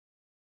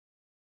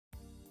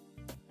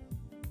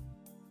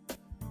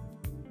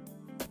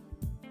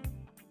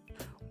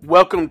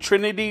Welcome,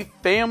 Trinity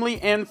family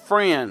and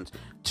friends,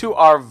 to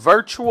our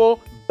virtual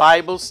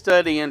Bible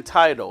study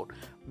entitled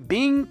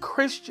Being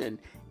Christian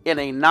in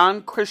a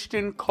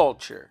Non-Christian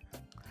Culture,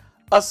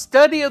 a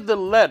study of the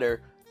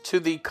letter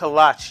to the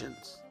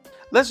Colossians.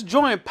 Let's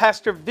join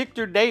Pastor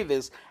Victor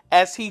Davis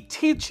as he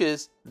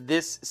teaches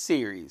this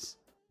series.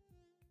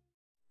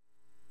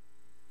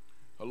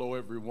 Hello,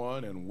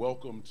 everyone, and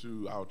welcome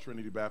to our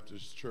Trinity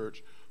Baptist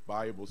Church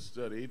Bible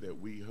study that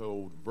we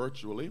hold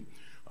virtually.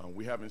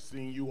 We haven't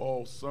seen you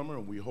all summer,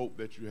 and we hope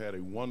that you had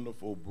a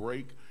wonderful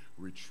break,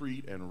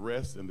 retreat, and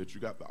rest, and that you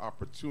got the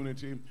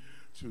opportunity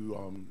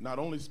to not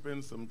only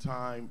spend some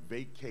time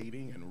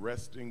vacating and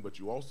resting, but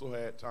you also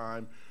had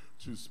time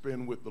to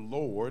spend with the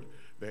Lord,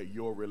 that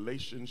your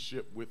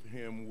relationship with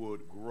Him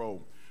would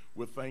grow.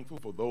 We're thankful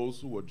for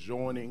those who are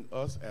joining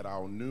us at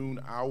our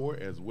noon hour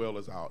as well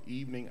as our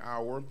evening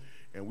hour,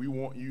 and we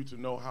want you to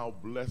know how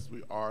blessed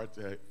we are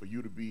for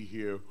you to be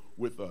here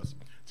with us.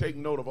 Take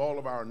note of all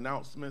of our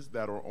announcements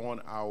that are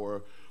on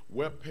our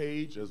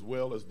webpage, as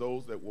well as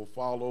those that will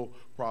follow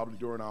probably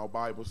during our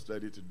Bible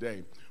study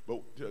today.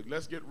 But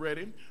let's get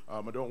ready.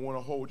 I don't want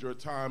to hold your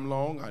time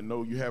long. I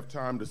know you have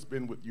time to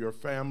spend with your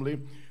family,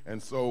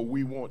 and so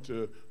we want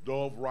to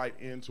delve right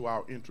into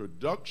our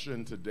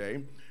introduction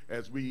today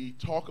as we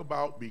talk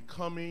about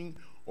becoming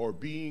or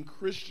being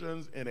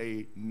Christians in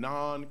a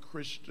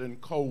non-Christian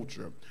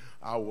culture.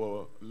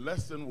 Our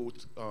lesson will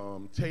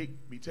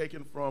be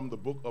taken from the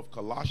book of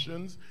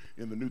Colossians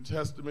in the New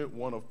Testament,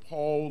 one of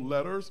Paul's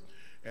letters.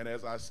 And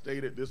as I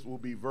stated, this will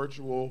be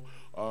virtual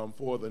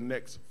for the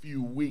next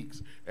few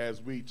weeks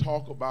as we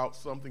talk about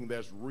something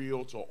that's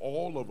real to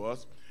all of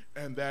us,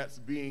 and that's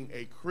being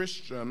a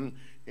Christian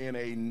in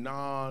a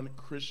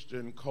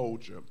non-Christian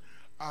culture.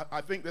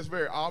 I think that's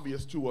very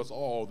obvious to us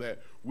all that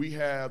we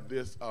have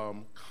this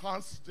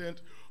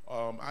constant,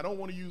 I don't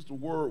want to use the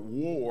word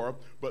war,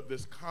 but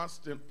this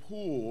constant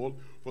pull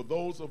for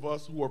those of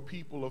us who are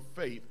people of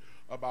faith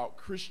about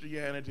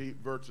Christianity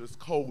versus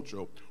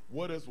culture.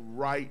 What is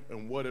right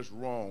and what is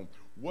wrong?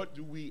 What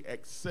do we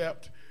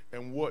accept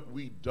and what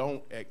we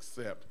don't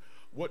accept?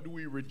 What do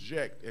we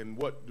reject and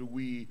what do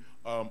we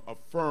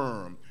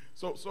affirm?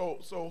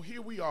 So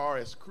here we are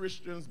as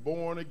Christians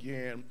born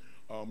again.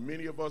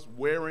 Many of us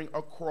wearing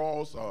a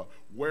cross,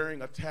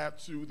 wearing a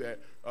tattoo that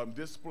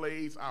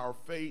displays our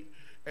faith.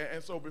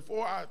 And so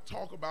before I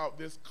talk about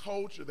this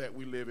culture that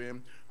we live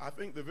in, I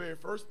think the very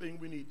first thing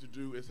we need to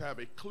do is have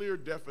a clear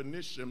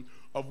definition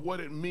of what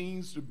it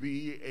means to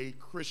be a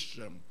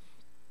Christian.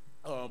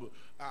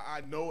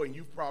 I know, and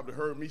you've probably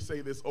heard me say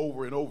this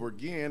over and over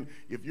again,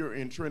 if you're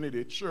in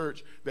Trinity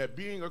Church, that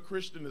being a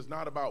Christian is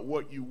not about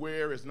what you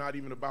wear. It's not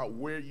even about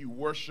where you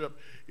worship.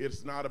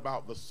 It's not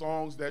about the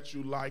songs that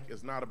you like.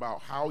 It's not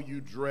about how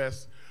you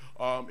dress.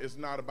 It's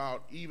not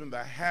about even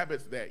the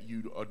habits that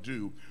you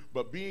do.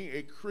 But being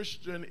a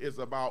Christian is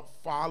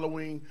about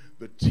following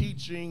the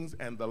teachings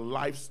and the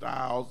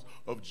lifestyles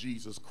of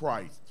Jesus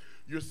Christ.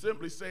 You're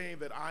simply saying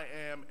that I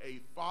am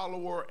a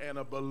follower and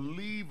a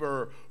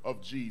believer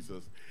of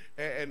Jesus.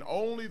 And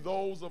only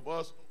those of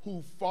us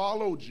who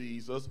follow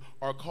Jesus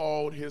are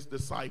called his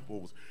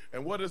disciples.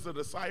 And what is a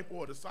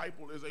disciple? A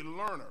disciple is a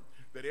learner.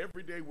 That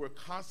every day we're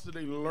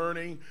constantly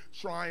learning,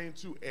 trying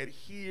to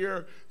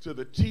adhere to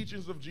the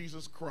teachings of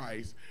Jesus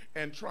Christ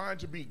and trying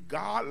to be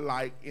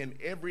God-like in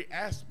every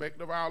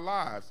aspect of our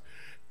lives.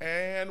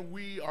 And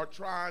we are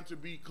trying to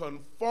be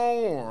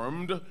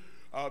conformed.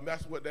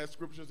 That's what that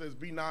scripture says,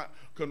 be not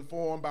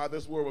conformed by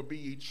this world, but be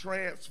ye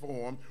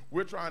transformed.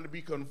 We're trying to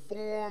be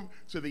conformed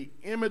to the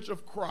image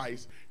of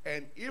Christ.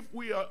 And if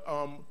we are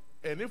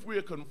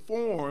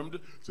conformed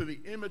to the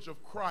image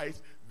of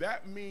Christ,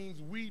 that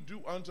means we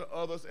do unto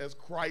others as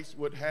Christ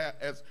would have,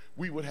 as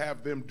we would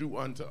have them do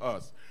unto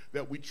us.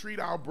 That we treat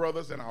our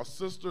brothers and our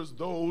sisters,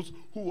 those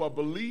who are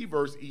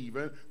believers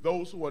even,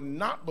 those who are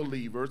not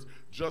believers,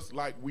 just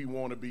like we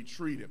want to be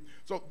treated.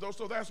 So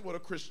that's what a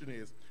Christian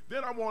is.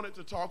 Then I wanted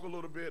to talk a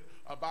little bit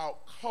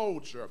about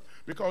culture,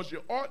 because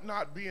you ought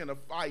not be in a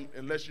fight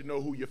unless you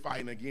know who you're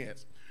fighting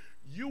against.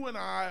 You and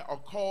I are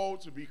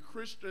called to be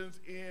Christians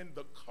in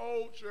the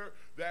culture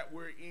that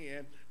we're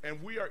in,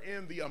 and we are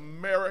in the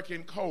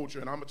American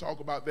culture, and I'm going to talk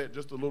about that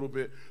just a little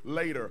bit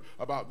later,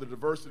 about the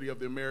diversity of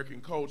the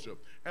American culture.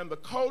 And the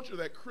culture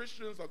that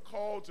Christians are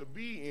called to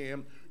be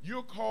in,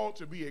 you're called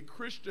to be a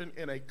Christian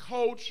in a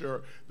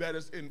culture that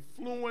is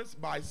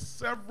influenced by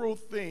several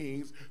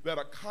things that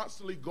are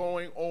constantly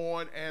going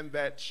on and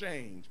that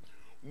change.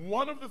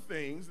 One of the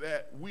things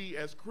that we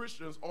as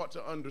Christians ought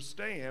to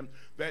understand,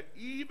 that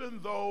even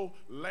though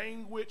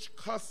language,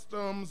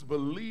 customs,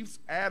 beliefs,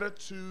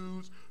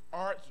 attitudes,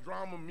 arts,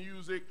 drama,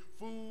 music,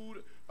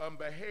 food,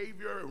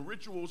 behavior, and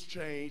rituals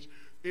change,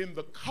 in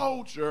the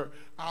culture,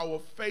 our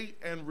faith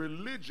and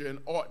religion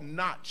ought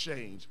not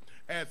change.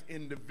 as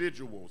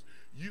individuals.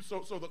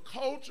 So the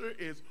culture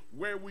is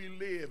where we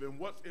live and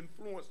what's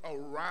influenced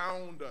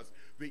around us,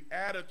 the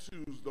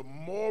attitudes, the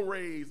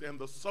mores, and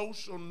the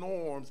social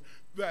norms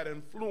that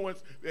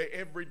influence their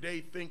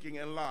everyday thinking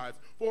and lives.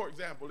 For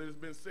example, it has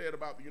been said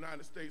about the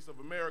United States of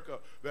America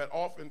that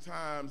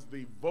oftentimes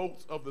the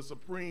votes of the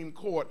Supreme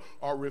Court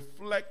are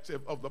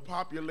reflective of the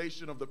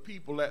population of the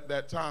people at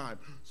that time.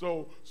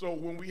 So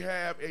when we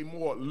have a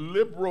more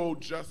liberal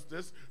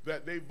justice,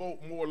 that they vote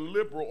more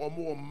liberal or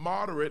more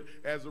moderate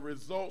as a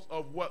result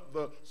of what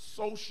the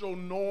social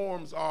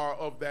norms are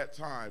of that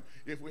time.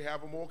 If we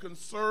have a more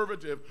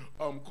conservative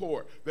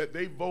court, that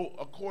they vote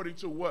according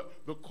to what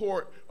the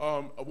court,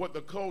 what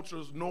the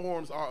culture's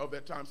norms are of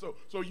that time.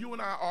 So you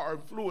and I are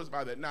influenced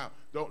by that. Now,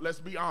 let's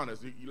be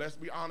honest. Let's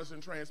be honest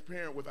and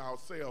transparent with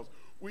ourselves.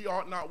 We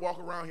ought not walk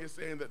around here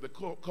saying that the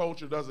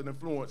culture doesn't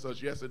influence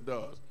us. Yes, it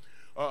does.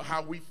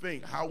 How we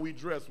think, how we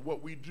dress,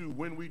 what we do,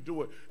 when we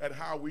do it, and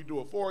how we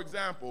do it. For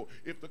example,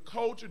 if the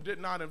culture did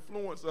not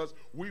influence us,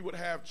 we would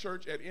have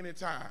church at any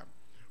time.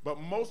 But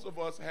most of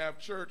us have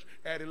church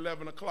at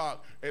 11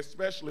 o'clock,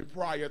 especially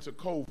prior to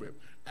COVID.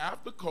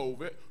 After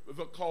COVID,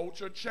 the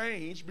culture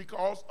changed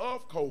because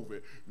of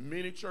COVID.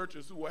 Many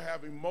churches who were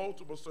having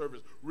multiple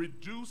services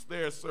reduced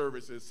their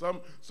services.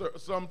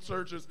 Some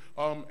churches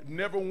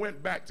never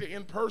went back to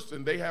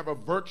in-person. They have a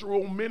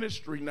virtual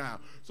ministry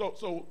now.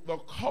 So the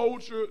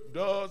culture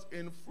does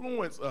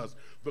influence us.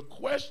 The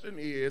question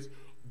is,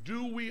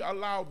 do we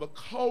allow the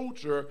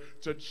culture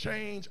to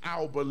change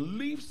our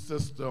belief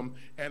system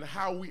and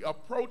how we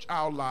approach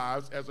our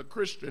lives as a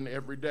Christian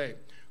every day?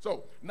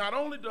 So not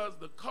only does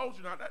the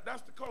culture, now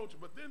that's the culture,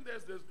 but then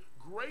there's this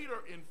greater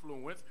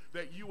influence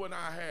that you and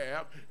I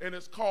have, and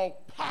it's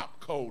called pop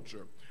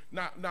culture.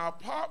 Now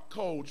pop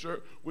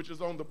culture, which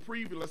is on the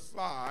previous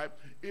slide,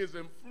 is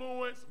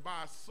influenced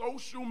by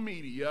social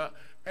media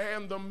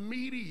and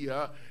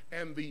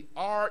the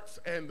arts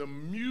and the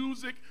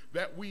music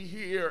that we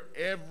hear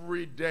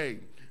every day.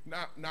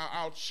 Now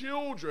our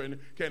children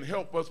can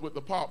help us with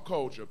the pop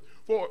culture.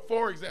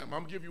 For example,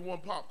 I'm going to give you one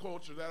pop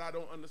culture that I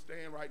don't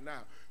understand right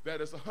now,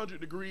 that it's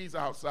 100 degrees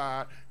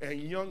outside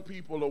and young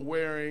people are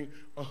wearing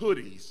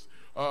hoodies.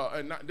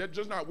 They're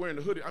just not wearing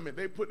the hoodie. I mean,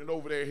 they're putting it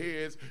over their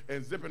heads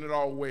and zipping it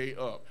all the way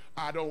up.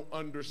 I don't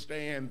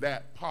understand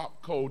that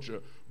pop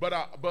culture.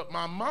 But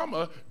my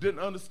mama didn't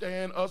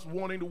understand us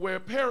wanting to wear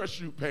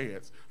parachute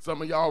pants.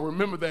 Some of y'all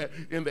remember that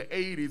in the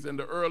 80s and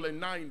the early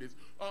 90s.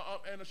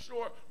 And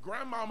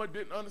grandmama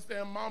didn't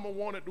understand mama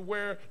wanted to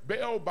wear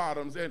bell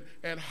bottoms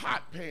and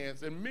hot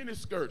pants and mini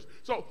skirts.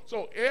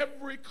 So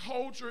every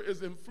culture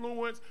is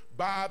influenced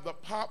by the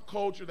pop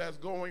culture that's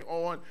going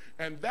on,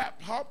 and that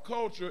pop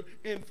culture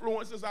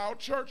influences our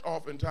church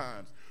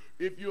oftentimes.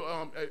 If you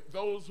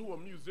those who are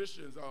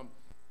musicians,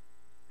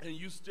 and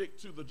you stick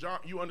to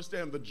you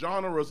understand the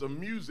genres of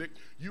music,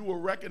 you will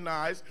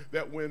recognize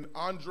that when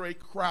Andre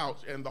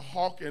Crouch and the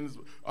Hawkins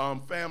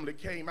family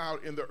came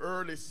out in the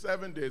early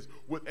 70s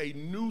with a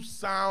new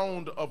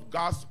sound of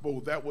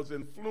gospel that was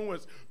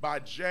influenced by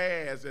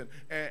jazz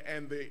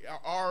and the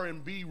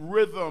R&B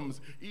rhythms,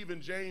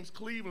 even James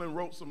Cleveland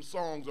wrote some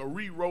songs or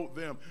rewrote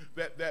them,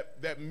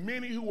 that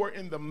many who were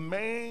in the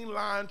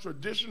mainline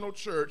traditional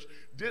church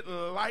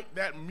didn't like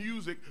that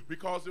music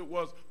because it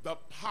was the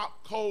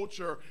pop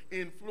culture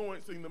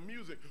influencing the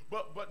music.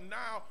 But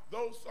now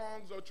those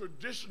songs are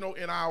traditional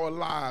in our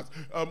lives.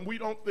 We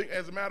don't think,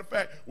 as a matter of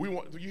fact,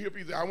 you hear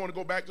people say, I want to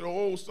go back to the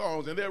old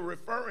songs, and they're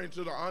referring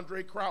to the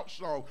Andre Crouch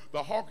song,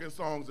 the Hawkins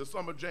songs, and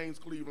some of James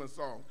Cleveland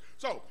songs.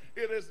 So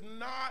it is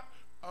not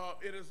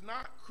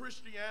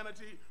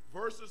Christianity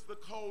versus the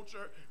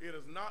culture. It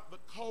is not the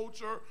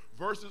culture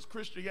versus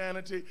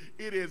Christianity.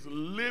 It is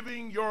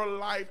living your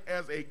life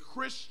as a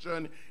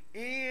Christian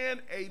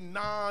in a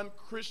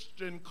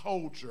non-Christian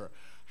culture.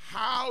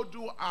 How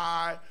do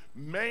I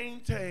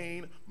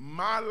maintain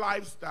my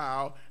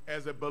lifestyle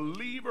as a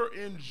believer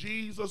in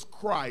Jesus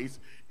Christ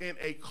in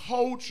a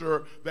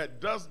culture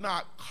that does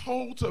not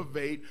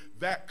cultivate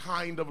that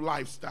kind of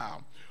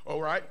lifestyle?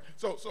 All right?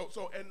 So,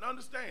 and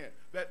understand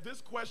that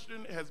this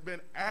question has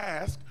been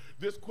asked,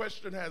 this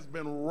question has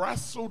been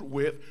wrestled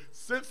with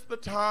since the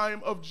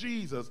time of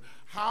Jesus.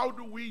 How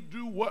do we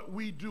do what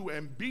we do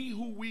and be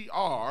who we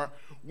are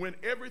when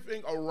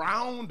everything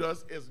around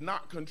us is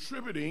not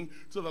contributing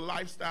to the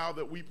lifestyle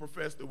that we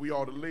profess that we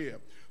ought to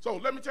live? So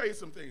let me tell you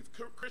some things.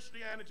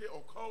 Christianity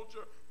or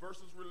culture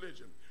versus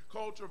religion.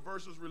 Culture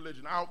versus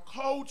religion. Our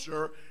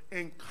culture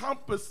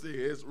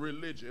encompasses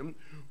religion,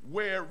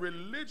 where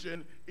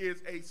religion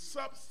is a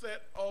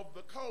subset of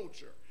the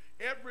culture.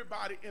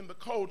 Everybody in the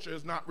culture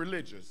is not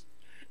religious,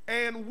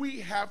 and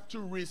we have to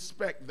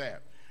respect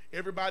that.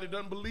 Everybody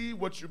doesn't believe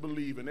what you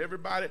believe, and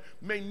everybody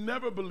may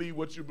never believe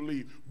what you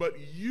believe, but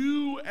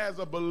you as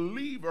a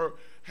believer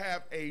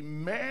have a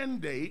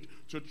mandate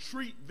to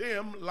treat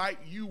them like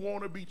you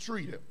want to be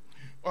treated.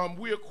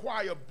 We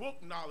acquire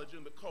book knowledge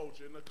in the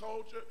culture. In the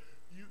culture,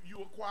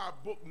 you acquire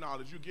book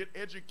knowledge, you get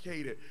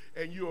educated,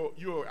 and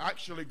you're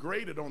actually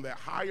graded on that,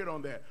 hired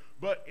on that.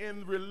 But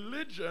in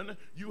religion,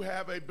 you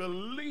have a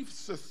belief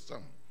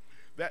system.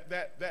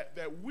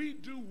 that we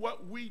do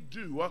what we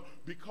do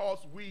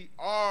because we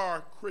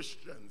are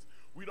Christians.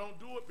 We don't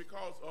do it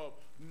because of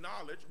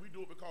knowledge. We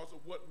do it because of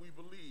what we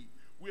believe.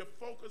 We are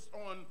focused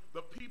on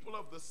the people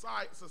of the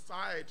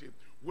society,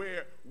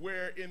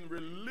 where in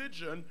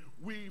religion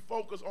we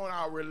focus on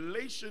our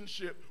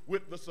relationship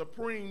with the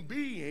supreme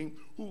being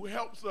who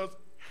helps us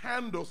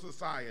handle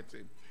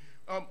society.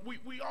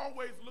 We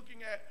always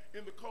looking at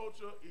in the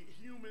culture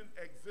human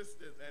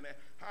existence and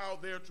how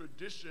their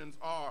traditions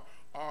are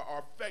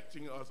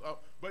affecting us.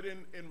 But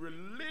in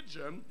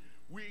religion,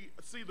 we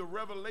see the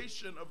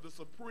revelation of the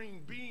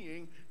supreme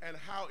being and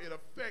how it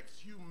affects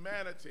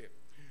humanity.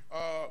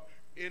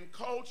 In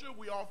culture,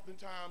 we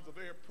oftentimes are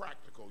very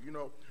practical. You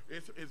know,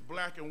 it's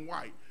black and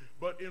white.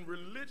 But in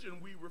religion,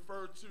 we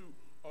refer to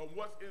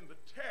what's in the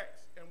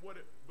text and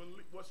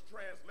what's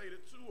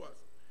translated to us.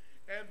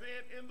 And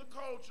then in the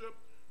culture,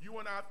 you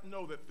and I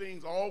know that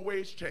things are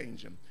always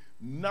changing.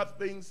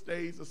 Nothing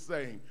stays the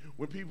same.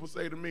 When people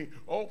say to me,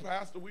 "Oh,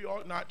 Pastor, we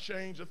ought not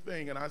change a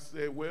thing," and I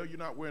said, "Well, you're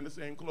not wearing the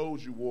same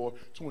clothes you wore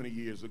 20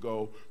 years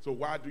ago, so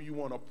why do you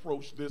want to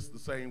approach this the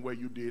same way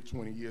you did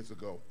 20 years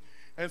ago?"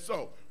 And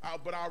so,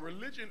 but our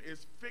religion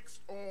is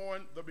fixed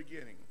on the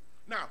beginning.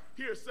 Now,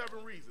 here are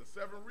 7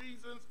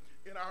 reasons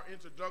in our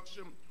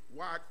introduction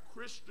why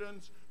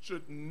Christians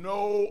should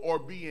know or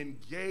be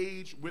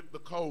engaged with the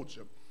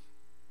culture.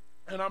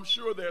 And I'm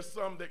sure there's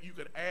some that you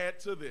could add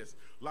to this,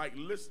 like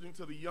listening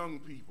to the young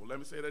people. Let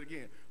me say that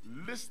again.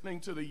 Listening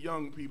to the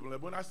young people.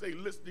 And when I say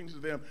listening to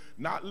them,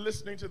 not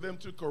listening to them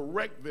to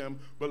correct them,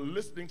 but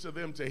listening to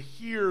them to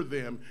hear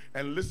them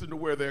and listen to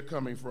where they're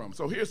coming from.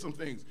 So here's some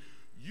things.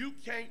 You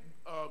can't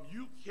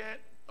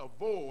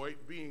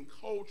avoid being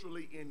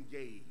culturally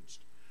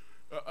engaged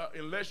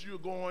unless you're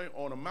going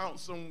on a mountain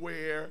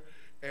somewhere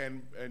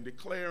and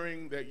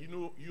declaring that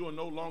you are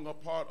no longer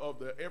part of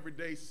the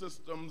everyday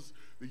systems.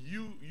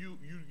 You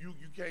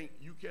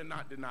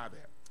cannot deny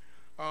that.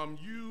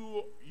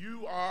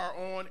 You are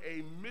on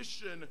a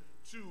mission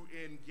to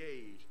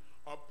engage.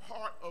 A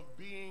part of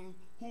being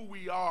who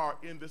we are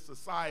in this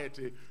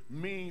society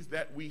means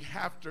that we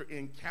have to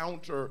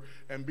encounter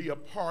and be a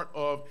part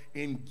of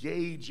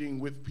engaging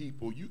with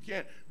people. You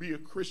can't be a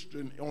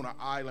Christian on an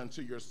island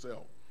to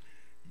yourself.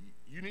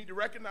 You need to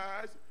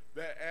recognize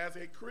that as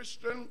a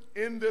Christian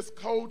in this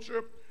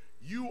culture,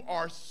 you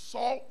are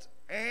salt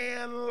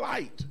and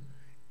light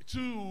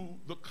to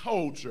the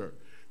culture.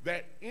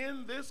 That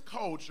in this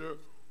culture,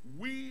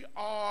 we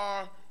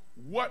are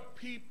what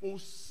people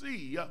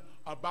see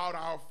about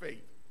our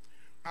faith.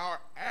 Our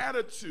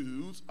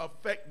attitudes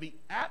affect the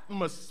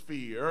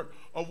atmosphere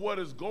of what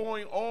is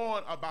going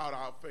on about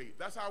our faith.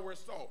 That's how we're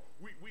salt.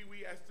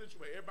 We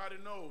accentuate. Everybody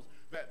knows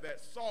that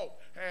salt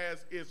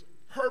has its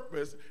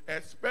purpose,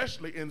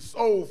 especially in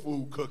soul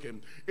food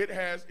cooking. It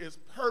has its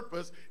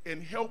purpose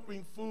in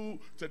helping food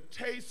to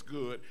taste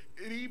good.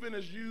 It even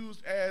is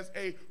used as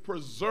a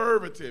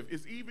preservative.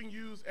 It's even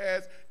used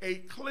as a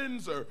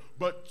cleanser.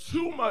 But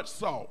too much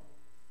salt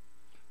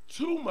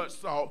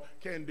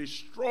can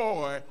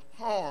destroy,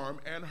 harm,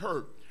 and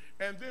hurt.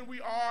 And then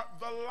we are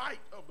the light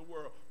of the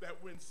world,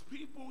 that when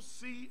people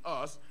see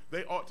us,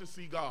 they ought to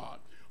see God.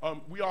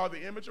 We are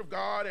the image of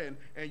God, and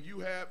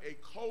you have a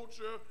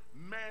culture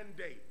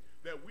mandate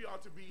that we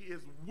ought to be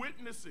his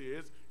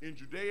witnesses in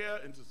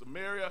Judea and to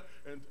Samaria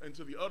and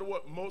to the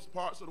uttermost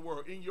parts of the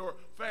world, in your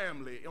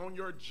family, on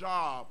your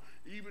job,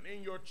 even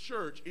in your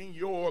church, in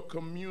your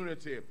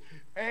community.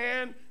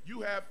 And you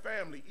have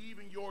family,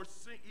 even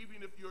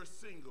if you're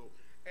single.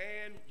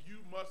 And you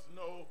must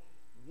know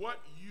what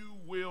you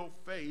will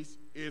face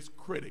is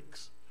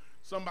critics.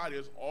 Somebody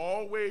is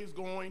always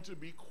going to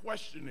be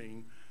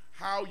questioning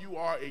how you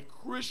are a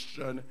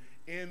Christian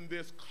in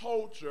this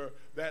culture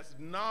that's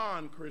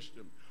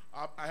non-Christian.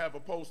 I have a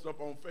post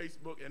up on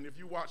Facebook, and if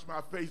you watch my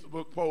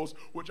Facebook post,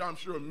 which I'm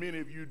sure many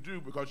of you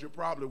do because you're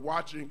probably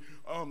watching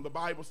the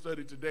Bible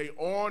study today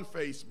on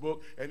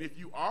Facebook, and if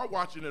you are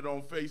watching it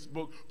on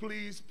Facebook,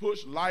 please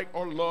push like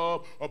or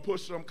love or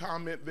push some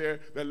comment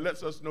there that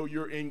lets us know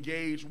you're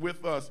engaged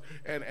with us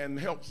and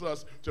helps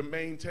us to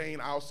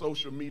maintain our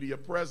social media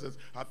presence.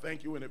 I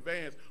thank you in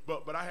advance.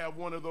 But I have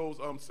one of those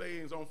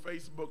sayings on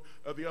Facebook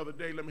the other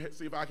day. Let me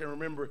see if I can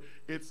remember.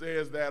 It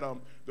says that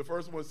the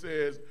first one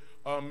says,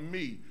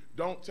 me,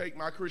 don't take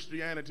my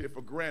Christianity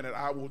for granted.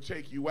 I will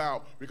take you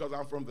out because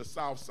I'm from the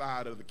south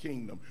side of the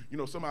kingdom. You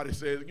know, somebody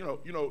says,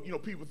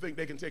 people think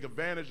they can take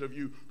advantage of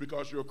you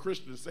because you're a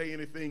Christian, say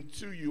anything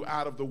to you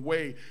out of the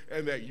way,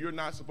 and that you're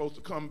not supposed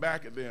to come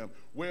back at them.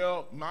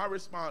 Well, my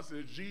response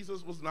is,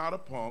 Jesus was not a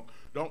punk.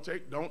 Don't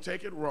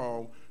take it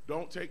wrong.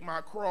 Don't take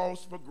my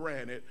cross for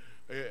granted.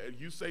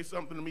 You say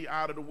something to me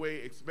out of the way,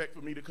 expect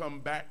for me to come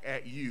back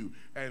at you.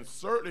 And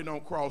certainly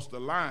don't cross the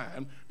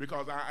line,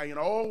 because I ain't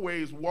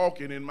always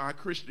walking in my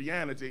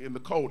Christianity in the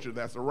culture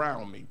that's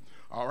around me.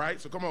 All right?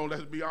 So come on,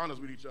 let's be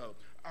honest with each other.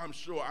 I'm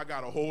sure I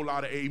got a whole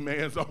lot of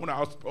amens on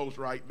our post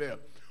right there.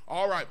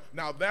 All right,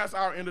 now that's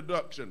our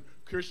introduction.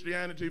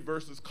 Christianity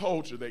versus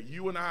culture, that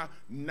you and I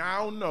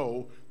now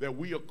know that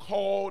we are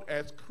called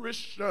as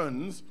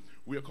Christians.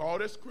 We are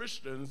called as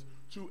Christians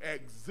to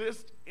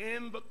exist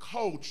in the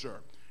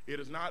culture. It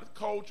is not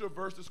culture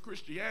versus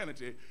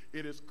Christianity.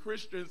 It is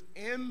Christians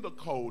in the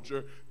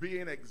culture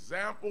being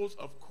examples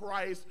of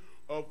Christ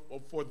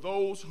for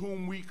those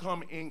whom we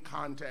come in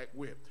contact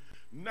with.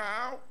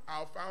 Now,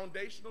 our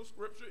foundational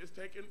scripture is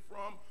taken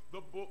from the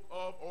book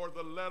of, or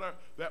the letter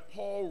that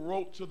Paul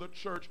wrote to the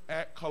church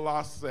at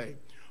Colossae.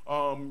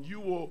 You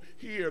will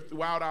hear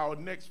throughout our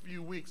next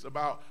few weeks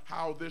about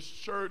how this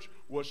church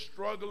was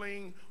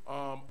struggling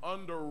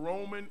under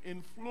Roman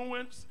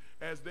influence,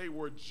 as they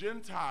were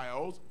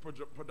Gentiles,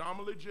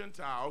 predominantly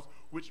Gentiles,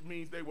 which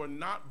means they were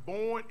not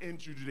born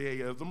into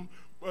Judaism,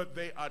 but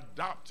they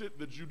adopted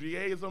the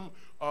Judaism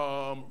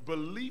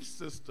belief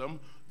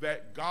system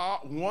that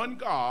one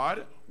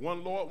God,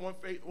 one Lord, one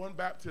faith, one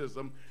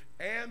baptism,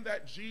 and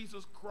that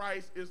Jesus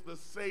Christ is the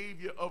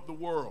Savior of the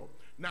world.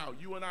 Now,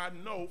 you and I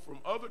know from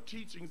other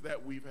teachings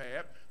that we've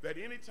had that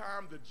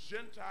anytime the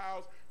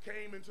Gentiles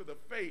came into the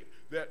faith,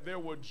 that there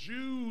were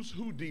Jews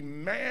who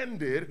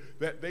demanded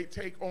that they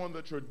take on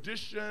the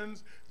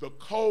traditions, the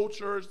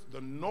cultures,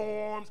 the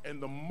norms,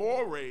 and the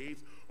mores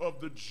of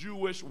the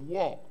Jewish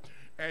walk.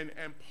 And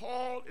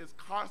Paul is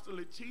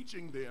constantly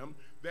teaching them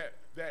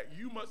that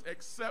you must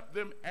accept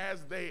them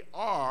as they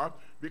are,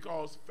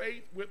 because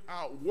faith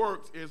without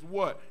works is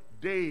what?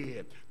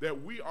 Dead.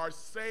 That we are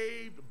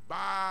saved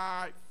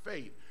by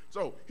faith.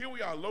 So here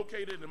we are,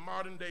 located in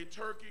modern day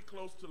Turkey,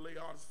 close to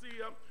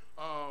Laodicea,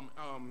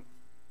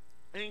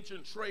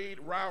 ancient trade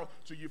route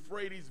to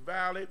Euphrates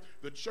Valley.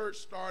 The church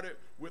started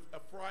with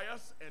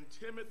Epaphroditus and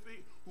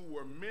Timothy, who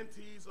were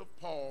mentees of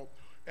Paul,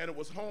 and it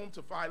was home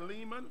to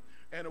Philemon,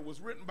 and it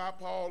was written by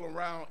Paul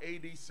around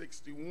AD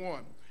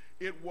 61.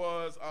 It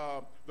was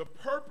the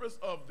purpose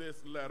of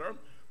this letter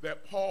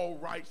that Paul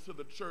writes to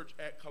the church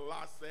at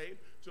Colossae,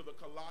 to the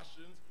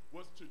Colossians,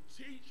 was to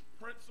teach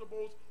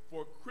principles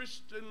for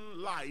Christian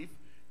life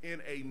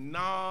in a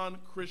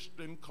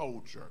non-Christian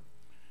culture.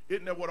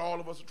 Isn't that what all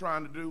of us are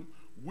trying to do?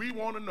 We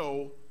want to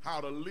know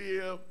how to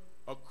live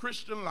a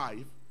Christian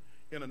life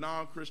in a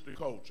non-Christian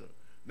culture.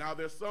 Now,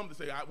 there's some that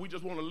say, we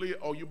just want to live,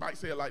 or you might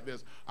say it like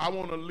this: I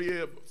want to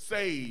live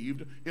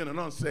saved in an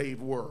unsaved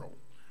world.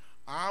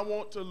 I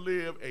want to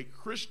live a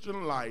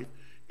Christian life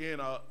in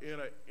a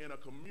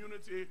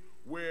community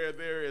where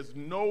there is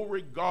no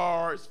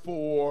regards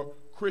for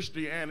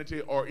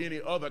Christianity or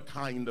any other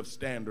kind of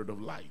standard of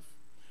life.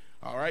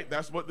 All right,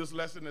 that's what this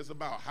lesson is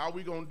about. How are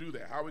we going to do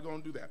that? How are we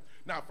going to do that?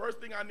 Now,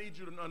 first thing I need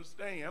you to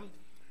understand,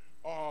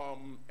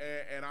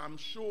 and I'm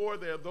sure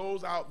there are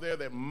those out there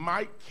that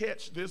might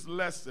catch this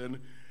lesson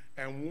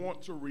and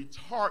want to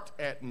retort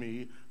at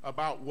me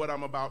about what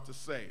I'm about to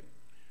say.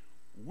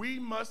 We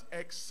must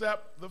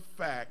accept the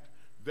fact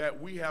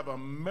that we have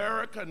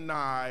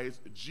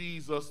Americanized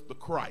Jesus the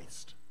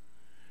Christ.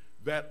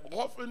 That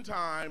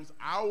oftentimes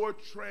our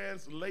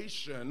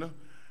translation,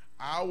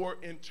 our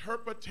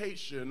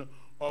interpretation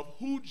of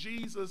who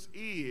Jesus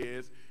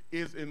is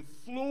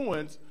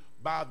influenced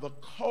by the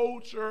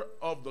culture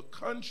of the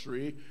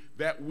country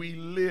that we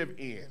live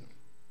in.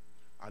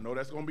 I know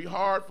that's going to be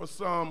hard for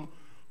some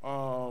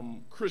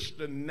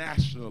Christian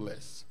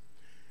nationalists.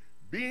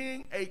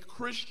 Being a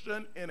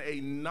Christian in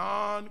a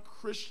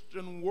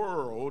non-Christian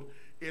world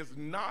is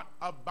not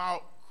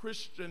about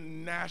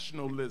Christian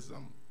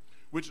nationalism,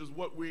 which is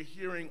what we're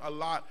hearing a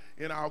lot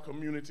in our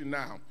community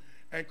now.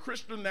 And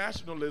Christian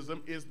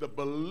nationalism is the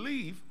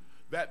belief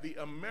that the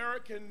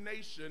American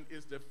nation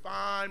is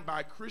defined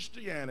by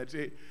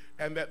Christianity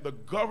and that the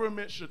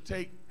government should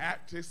take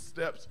active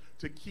steps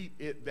to keep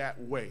it that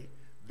way.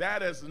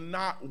 That is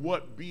not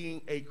what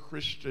being a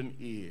Christian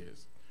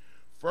is.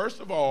 First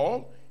of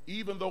all,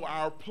 even though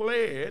our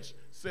pledge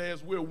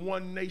says we're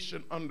one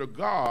nation under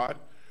God,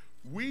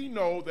 we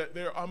know that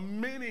there are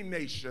many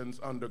nations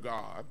under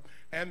God,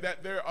 and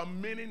that there are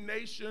many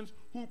nations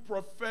who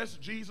profess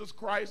Jesus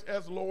Christ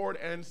as Lord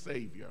and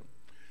Savior.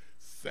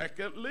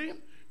 Secondly,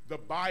 the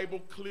Bible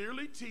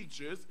clearly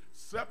teaches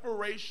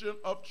separation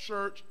of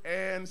church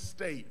and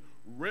state.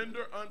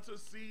 Render unto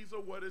Caesar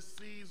what is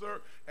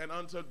Caesar, and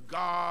unto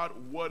God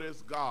what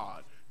is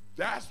God.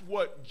 That's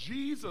what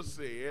Jesus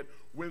said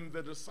when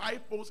the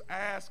disciples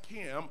asked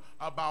him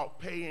about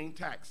paying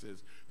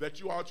taxes, that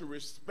you are to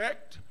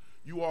respect,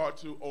 you are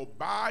to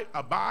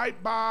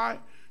abide by,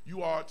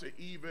 you are to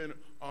even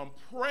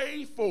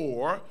pray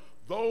for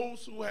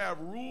those who have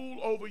rule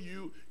over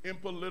you in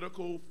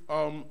political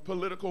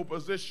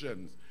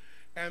positions,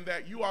 and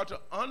that you are to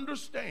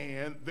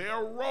understand their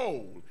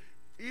role.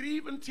 It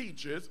even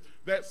teaches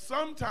that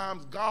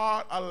sometimes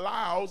God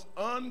allows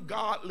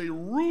ungodly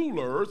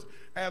rulers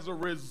as a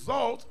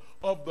result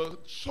of the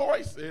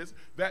choices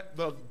that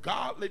the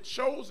godly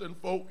chosen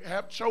folk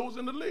have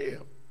chosen to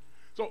live.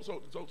 So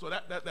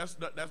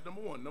that's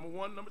number one.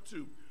 Number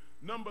two.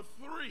 Number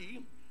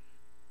three,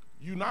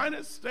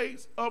 United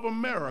States of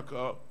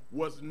America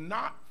was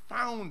not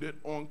founded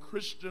on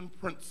Christian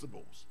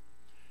principles.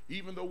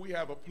 Even though we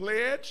have a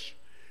pledge,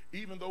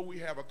 even though we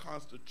have a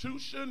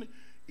constitution,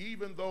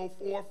 even though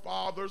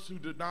forefathers who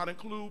did not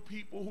include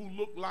people who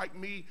look like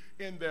me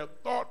in their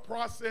thought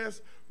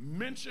process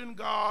mention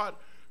God,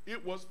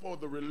 it was for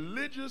the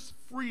religious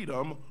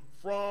freedom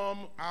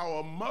from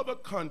our mother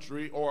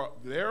country, or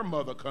their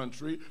mother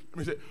country, let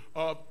me say,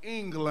 of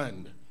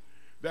England,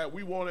 that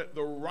we wanted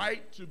the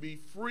right to be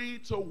free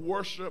to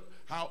worship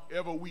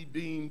however we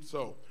deemed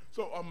so.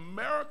 So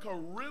America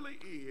really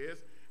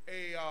is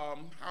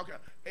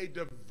a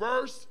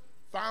diverse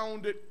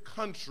founded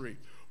country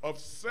of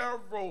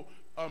several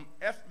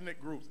ethnic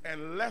groups.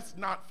 And let's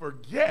not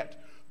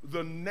forget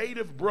the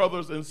native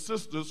brothers and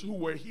sisters who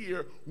were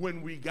here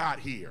when we got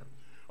here.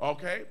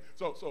 Okay,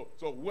 so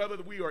whether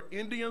we are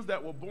Indians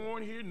that were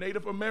born here,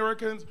 Native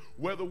Americans,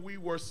 whether we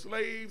were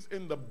slaves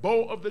in the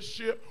bow of the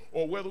ship,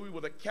 or whether we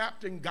were the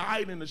captain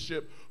guiding the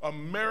ship,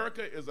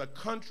 America is a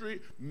country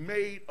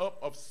made up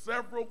of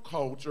several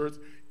cultures,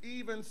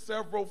 even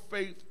several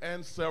faiths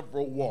and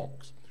several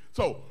walks.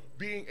 So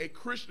being a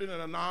Christian in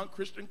a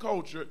non-Christian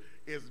culture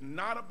is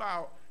not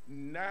about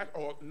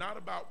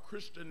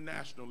Christian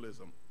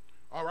nationalism.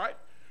 All right?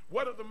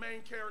 What are the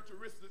main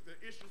characteristics and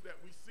issues that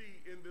we see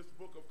in this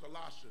book of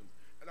Colossians?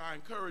 And I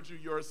encourage you,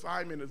 your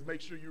assignment is make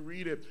sure you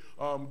read it,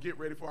 get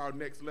ready for our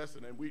next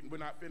lesson. And we're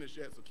not finished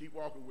yet, so keep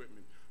walking with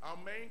me. Our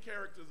main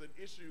characters and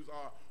issues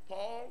are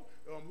Paul,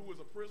 who is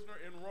a prisoner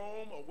in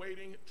Rome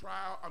awaiting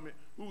trial,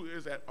 who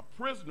is a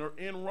prisoner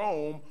in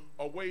Rome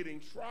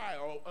awaiting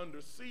trial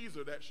under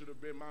Caesar. That should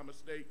have been my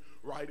mistake,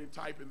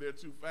 typing there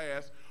too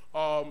fast.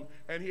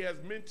 And he has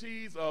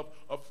mentees of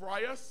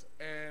Phraius,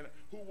 and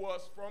who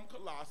was from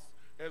Colossus,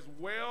 as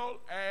well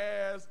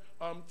as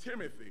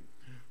Timothy.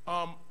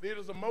 It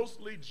is a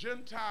mostly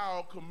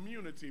Gentile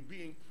community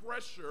being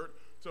pressured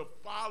to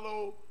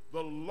follow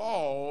the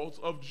laws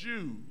of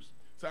Jews.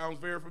 Sounds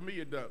very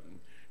familiar, doesn't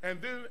it?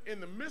 And then in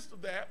the midst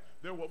of that,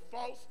 there were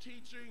false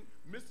teaching,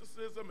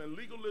 mysticism, and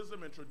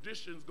legalism and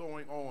traditions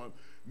going on,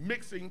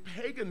 mixing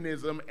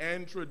paganism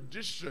and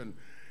tradition.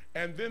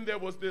 And then there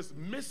was this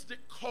mystic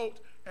cult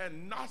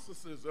and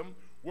Gnosticism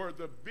were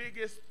the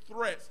biggest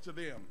threats to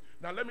them.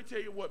 Now, let me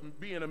tell you what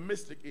being a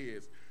mystic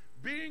is.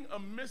 Being a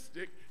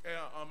mystic,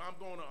 I'm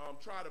going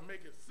to try to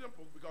make it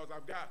simple because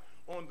I've got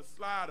on the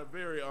slide a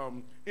very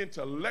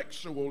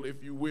intellectual,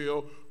 if you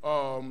will,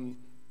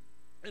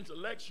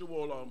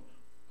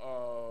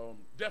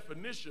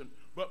 definition.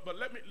 But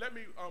let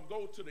me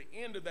go to the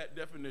end of that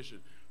definition.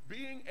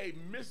 Being a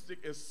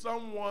mystic is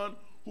someone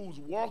who's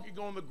walking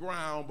on the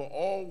ground but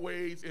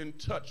always in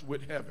touch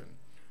with heaven.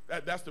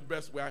 That's the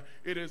best way.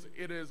 It is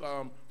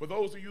for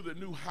those of you that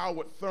knew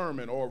Howard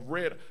Thurman or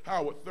read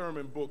Howard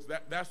Thurman books,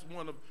 that's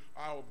one of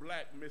our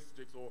black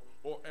mystics,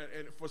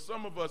 and for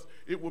some of us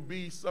it would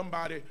be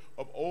somebody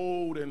of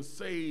old and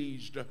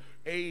saged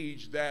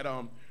age that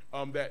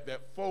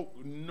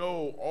folk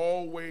know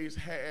always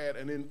had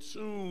and in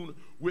tune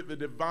with the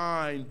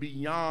divine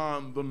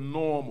beyond the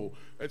normal.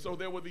 And so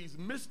there were these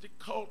mystic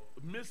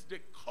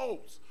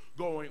cults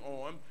going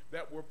on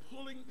that were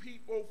pulling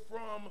people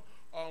from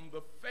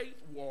the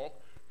faith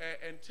walk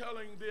and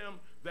telling them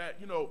that,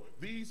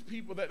 these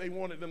people that they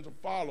wanted them to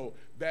follow,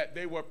 that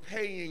they were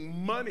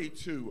paying money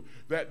to,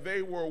 that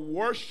they were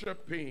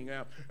worshiping,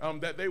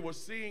 that they were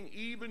seeing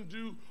even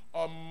do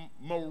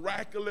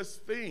miraculous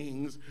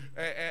things,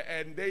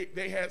 and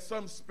they had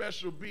some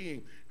special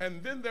being.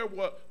 And then there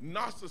was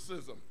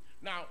Gnosticism.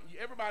 Now,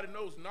 everybody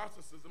knows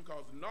Gnosticism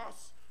because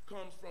Gnos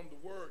comes from the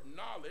word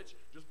knowledge.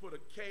 Just put a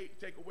K,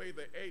 take away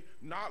the A,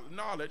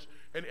 knowledge,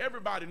 and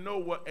everybody know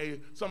what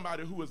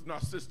somebody who is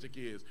narcissistic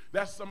is.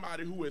 That's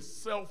somebody who is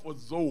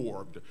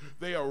self-absorbed.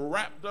 They are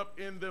wrapped up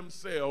in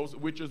themselves,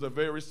 which is a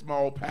very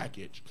small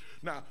package.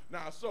 Now,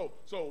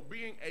 so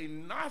being a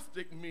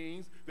Gnostic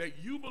means that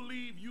you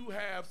believe you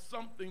have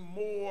something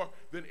more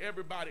than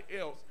everybody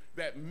else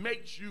that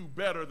makes you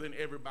better than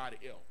everybody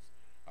else.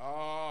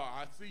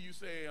 I see you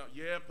saying,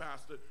 yeah,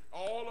 Pastor,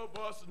 all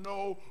of us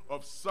know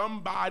of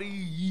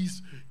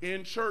somebodies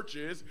in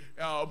churches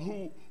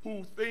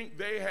who think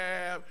they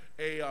have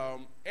a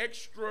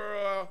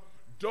extra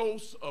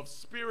dose of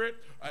spirit,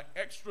 an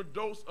extra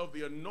dose of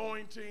the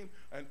anointing,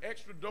 an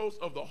extra dose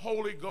of the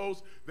Holy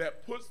Ghost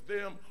that puts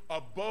them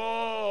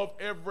above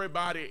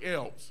everybody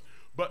else.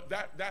 But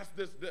that's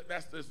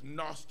this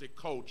Gnostic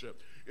culture.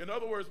 In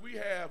other words, we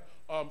have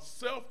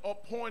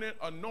self-appointed,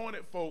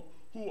 anointed folk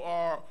who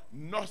are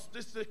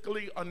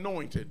Gnostically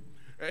anointed.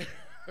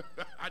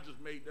 I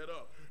just made that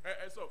up.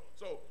 And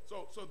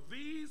so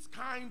these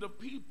kind of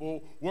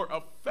people were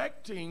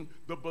affecting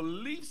the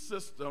belief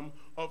system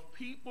of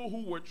people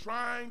who were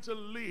trying to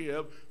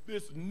live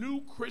this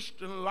new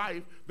Christian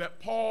life that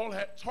Paul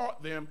had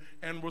taught them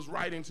and was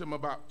writing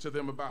to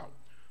them about.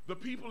 The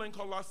people in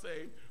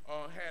Colossae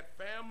had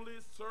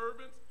families,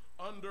 servants,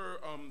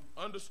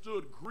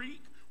 understood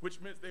Greek, which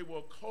meant they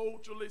were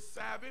culturally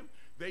savvy.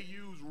 They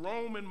used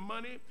Roman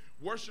money,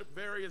 worshiped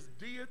various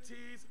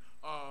deities,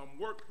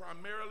 worked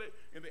primarily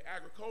in the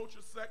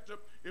agriculture sector.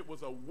 It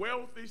was a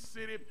wealthy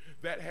city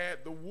that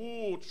had the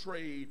wool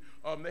trade.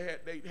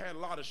 They had a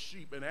lot of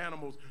sheep and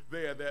animals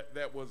there.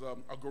 That was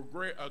an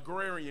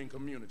agrarian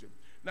community.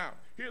 Now,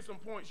 here's some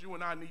points you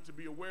and I need to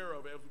be aware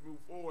of as we move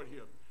forward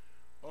here.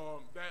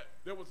 That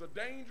there was a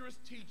dangerous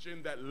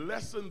teaching that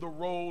lessened the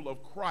role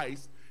of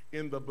Christ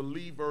in the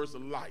believer's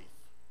life.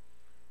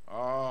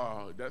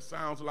 That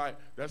sounds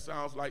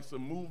like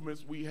some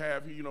movements we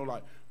have here,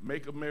 like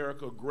Make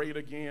America Great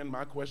Again.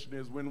 My question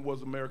is, when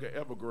was America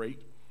ever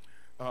great?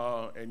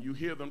 And you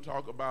hear them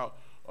talk about,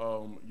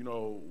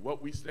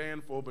 what we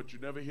stand for, but you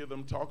never hear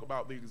them talk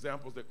about the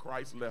examples that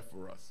Christ left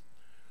for us.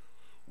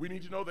 We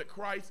need to know that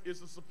Christ is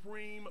the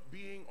supreme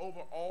being over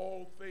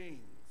all things.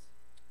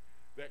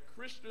 That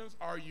Christians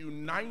are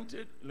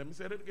united, let me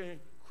say that again,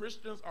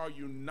 Christians are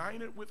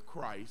united with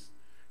Christ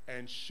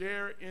and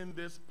share in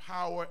this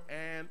power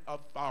and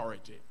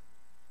authority.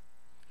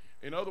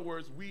 In other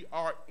words, we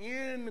are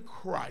in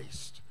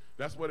Christ.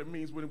 That's what it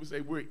means when we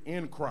say we're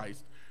in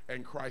Christ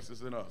and Christ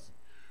is in us.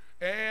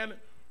 And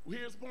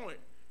here's the point.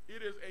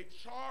 It is a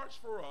charge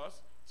for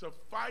us to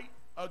fight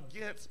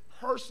against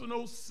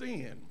personal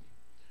sin.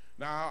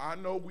 Now, I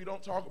know we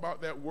don't talk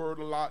about that word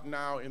a lot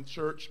now in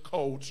church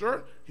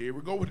culture. Here we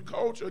go with the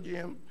culture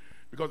again,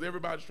 because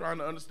everybody's trying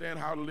to understand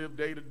how to live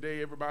day to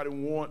day. Everybody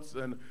wants,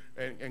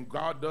 and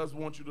God does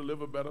want you to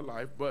live a better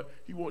life, but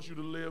he wants you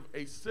to live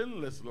a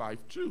sinless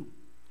life too.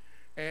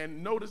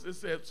 And notice it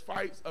says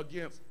fights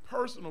against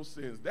personal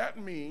sins. That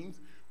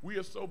means we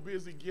are so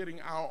busy getting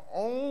our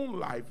own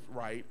life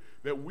right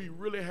that we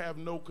really have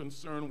no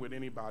concern with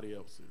anybody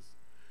else's.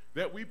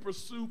 That we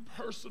pursue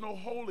personal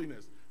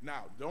holiness.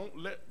 Now, don't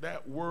let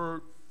that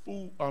word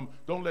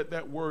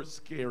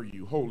scare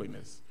you,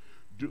 holiness.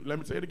 Let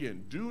me say it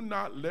again. Do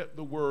not let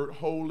the word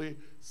holy,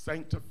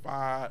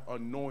 sanctified,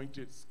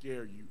 anointed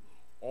scare you.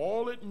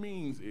 All it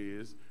means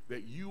is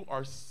that you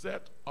are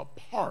set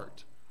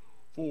apart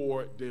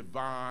for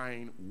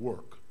divine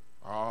work.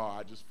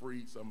 I just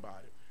freed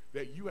somebody.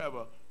 That you have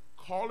a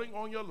calling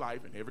on your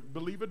life, and every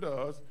believer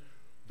does,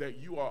 that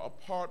you are a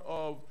part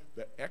of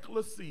the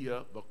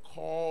ecclesia, the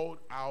called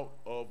out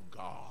of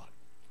God.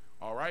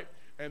 All right?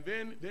 And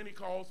then he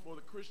calls for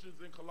the Christians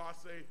in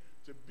Colossae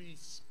to be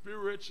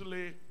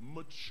spiritually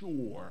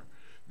mature,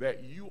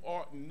 that you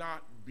ought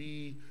not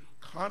be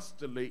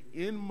constantly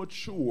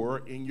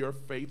immature in your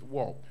faith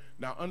walk.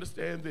 Now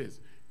understand this,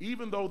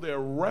 even though there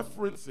are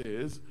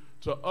references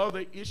to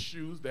other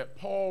issues that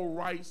Paul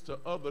writes to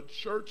other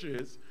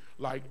churches,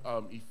 like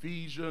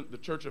Ephesians, the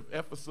church of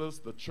Ephesus,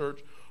 the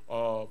church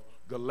of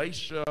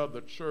Galatia,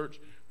 the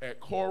church at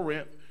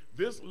Corinth,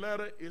 this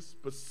letter is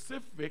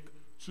specific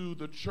to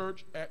the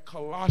church at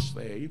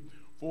Colossae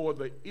for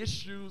the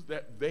issues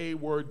that they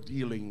were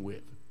dealing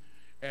with.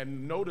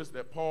 And notice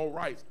that Paul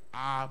writes,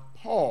 I,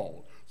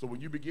 Paul. So when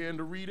you begin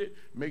to read it,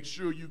 make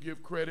sure you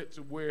give credit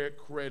to where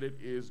credit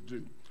is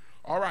due.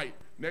 All right,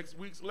 next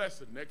week's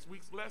lesson. Next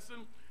week's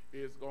lesson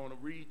is we're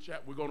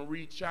going to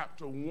read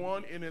chapter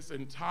 1 in its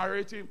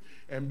entirety,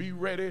 and be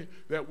ready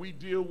that we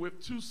deal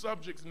with two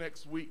subjects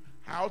next week: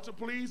 how to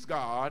please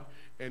God,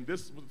 and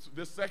this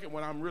second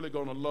one I'm really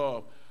going to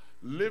love,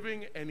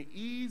 living an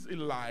easy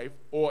life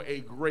or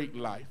a great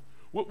life.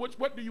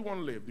 What do you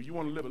want to live? Do you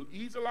want to live an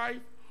easy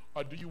life,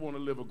 or do you want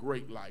to live a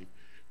great life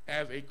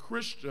as a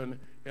Christian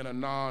in a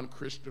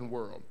non-Christian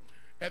world?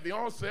 At the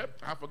onset,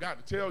 I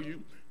forgot to tell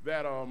you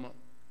that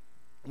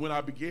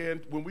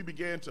when we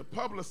began to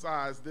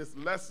publicize this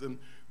lesson,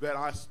 that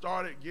I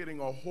started getting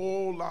a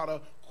whole lot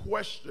of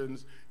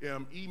questions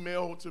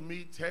emailed to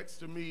me, text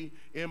to me,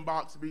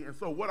 inbox me. And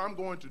so what I'm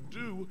going to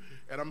do,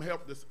 and I'm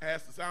helping to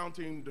ask the sound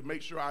team to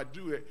make sure I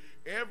do it,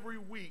 every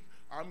week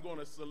I'm going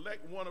to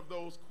select one of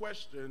those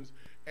questions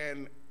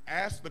and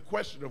ask the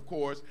question, of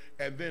course,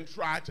 and then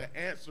try to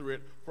answer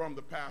it from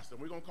the pastor.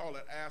 We're going to call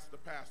it Ask the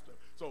Pastor.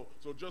 So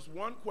just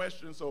one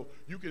question. So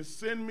you can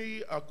send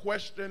me a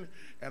question,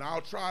 and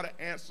I'll try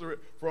to answer it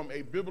from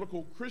a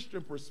biblical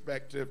Christian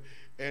perspective,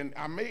 and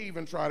I may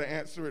even try to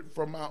answer it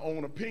from my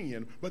own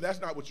opinion, but that's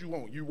not what you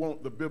want. You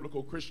want the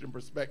biblical Christian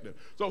perspective.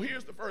 So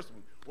here's the first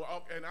one.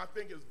 Well, and I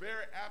think it's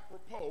very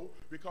apropos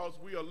because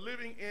we are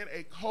living in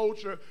a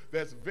culture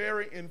that's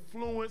very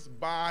influenced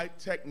by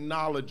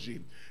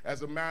technology.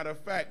 As a matter of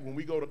fact, when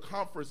we go to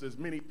conferences,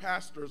 many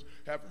pastors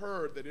have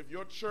heard that if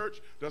your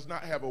church does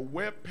not have a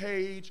web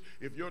page,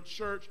 if your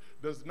church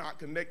does not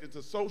connect it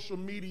to social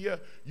media,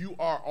 you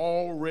are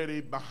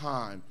already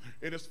behind.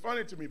 It is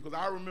funny to me because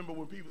I remember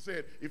when people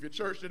said if your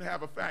church didn't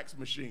have a fax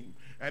machine,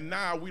 and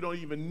now we don't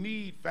even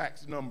need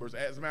fax numbers.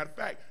 As a matter of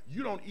fact,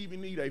 you don't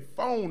even need a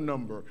phone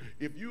number.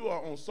 If you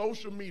are on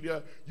social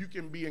media, you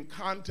can be in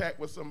contact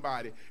with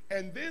somebody.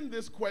 And then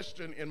this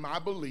question, in my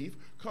belief,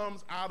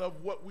 comes out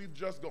of what we've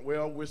just got.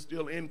 Well, we're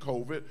still in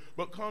COVID,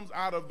 but comes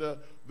out of the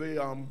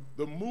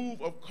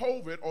move of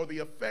COVID, or the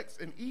effects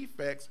and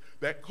effects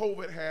that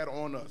COVID had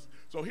on us.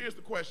 So here's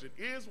the question: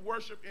 is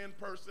worship in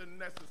person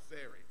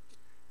necessary?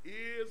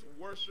 Is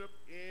worship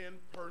in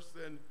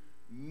person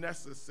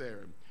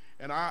necessary?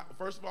 And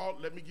first of all,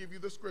 let me give you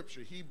the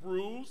scripture.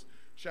 Hebrews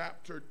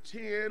chapter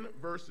 10,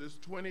 verse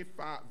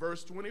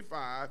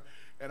 25,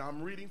 and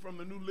I'm reading from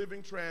the New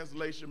Living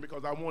Translation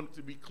because I want it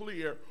to be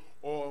clear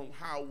on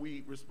how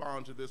we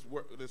respond to this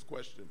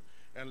question.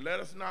 And let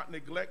us not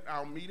neglect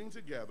our meeting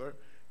together,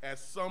 as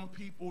some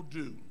people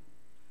do,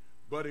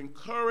 but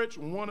encourage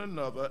one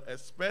another,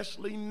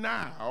 especially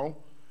now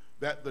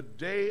that the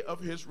day of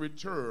his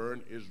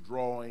return is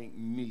drawing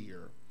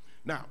near.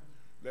 Now,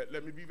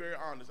 let me be very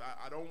honest.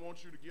 I don't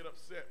want you to get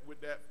upset with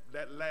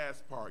that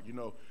last part,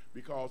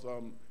 because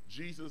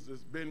Jesus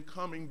has been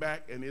coming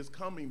back and is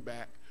coming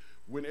back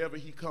whenever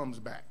he comes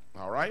back,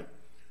 all right?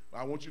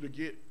 I want you to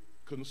get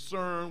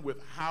concerned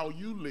with how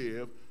you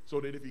live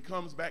so that if he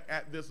comes back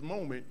at this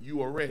moment,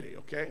 you are ready,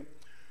 okay?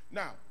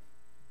 Now,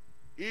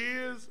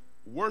 is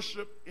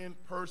worship in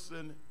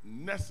person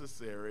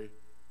necessary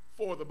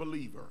for the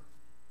believer?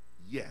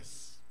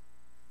 Yes.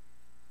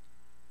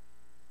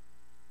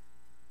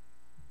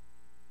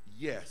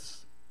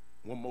 Yes.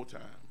 One more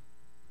time.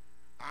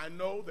 I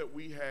know that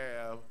we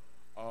have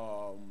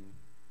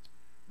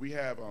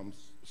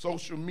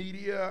social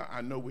media.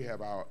 I know we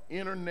have our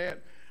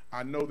internet.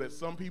 I know that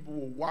some people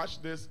will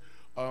watch this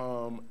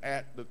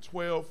at the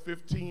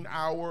 12:15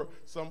 hour.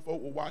 Some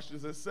folk will watch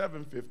this at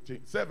 7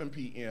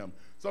 p.m.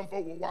 Some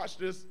folk will watch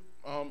this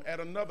at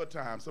another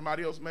time.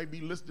 Somebody else may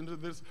be listening to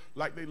this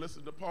like they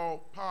listen to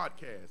Paul's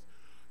podcast.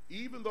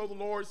 Even though the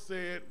Lord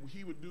said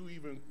we would do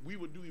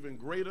even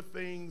greater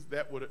things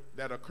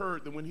that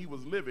occurred than when he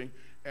was living,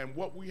 and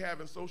what we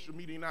have in social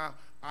media now,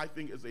 I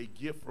think is a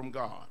gift from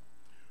God.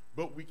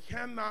 But we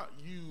cannot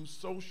use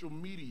social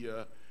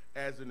media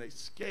as an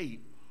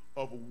escape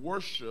of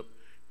worship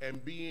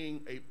and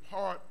being a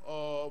part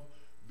of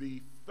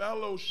the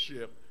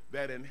fellowship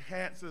that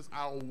enhances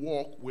our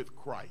walk with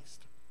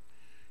Christ.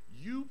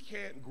 You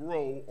can't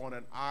grow on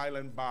an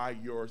island by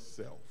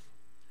yourself.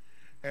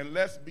 And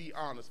let's be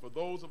honest, for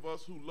those of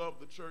us who love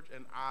the church,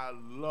 and I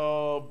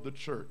love the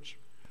church.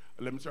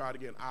 Let me try it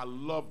again. I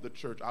love the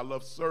church. I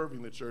love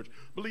serving the church.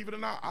 Believe it or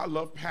not, I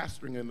love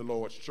pastoring in the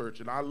Lord's church,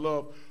 and I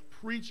love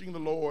preaching the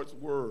Lord's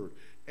word.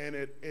 And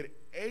it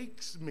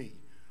aches me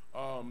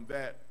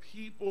that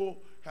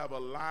people have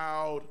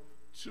allowed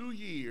 2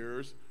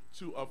 years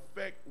to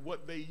affect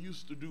what they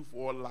used to do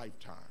for a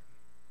lifetime.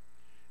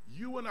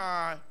 You and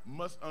I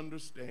must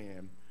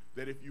understand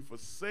that if you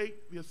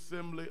forsake the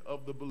assembly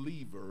of the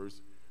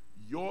believers,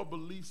 your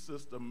belief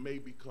system may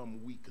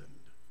become weakened.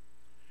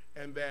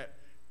 And that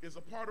is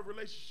a part of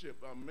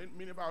relationship.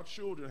 Many of our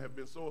children have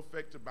been so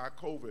affected by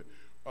COVID,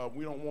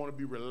 we don't want to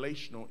be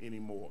relational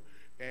anymore.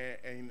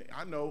 And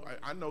I know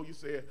you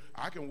said,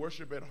 I can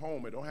worship at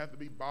home. I don't have to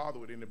be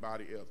bothered with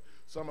anybody else.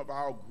 Some of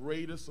our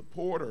greatest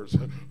supporters,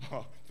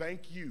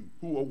 thank you,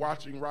 who are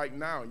watching right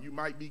now. You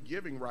might be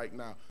giving right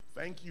now.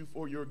 Thank you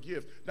for your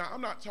gift. Now,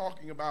 I'm not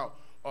talking about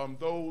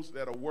those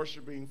that are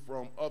worshiping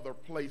from other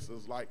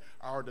places, like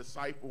our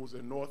disciples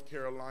in North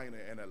Carolina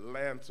and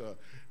Atlanta,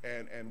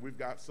 and we've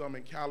got some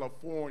in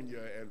California,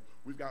 and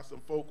we've got some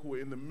folk who are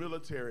in the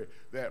military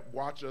that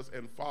watch us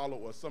and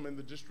follow us, some in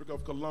the District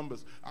of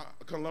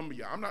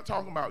Columbia. I'm not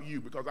talking about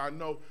you, because I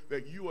know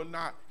that you are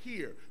not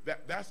here.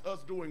 That's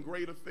us doing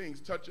greater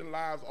things, touching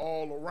lives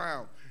all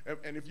around.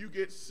 And if you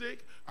get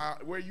sick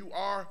where you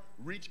are,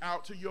 reach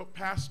out to your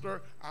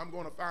pastor. I'm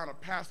going to find a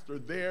pastor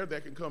there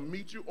that can come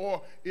meet you,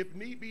 or if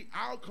need be,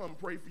 I'll come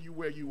pray for you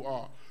where you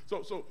are.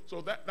 So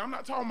that I'm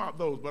not talking about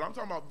those, but I'm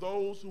talking about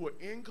those who are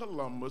in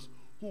Columbus,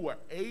 who are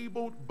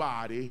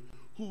able-bodied,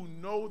 who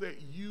know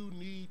that you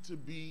need to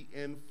be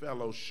in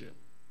fellowship.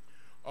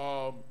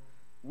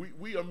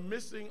 We are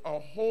missing a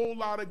whole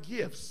lot of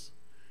gifts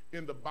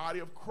in the body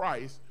of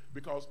Christ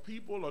because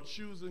people are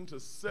choosing to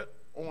sit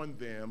on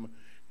them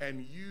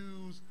and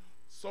use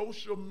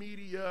social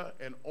media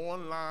and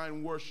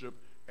online worship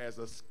as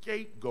a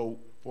scapegoat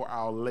for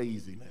our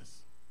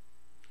laziness.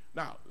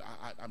 Now,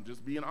 I'm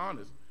just being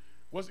honest.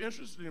 What's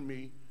interesting to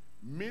me,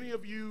 many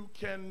of you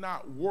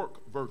cannot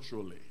work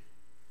virtually.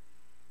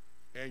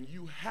 And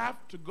you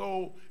have to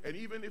go, and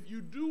even if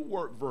you do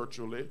work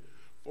virtually,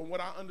 from what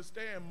I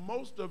understand,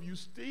 most of you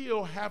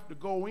still have to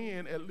go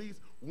in at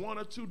least 1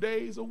 or 2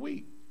 days a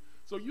week.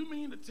 So you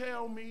mean to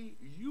tell me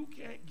you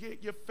can't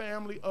get your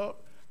family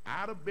up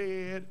out of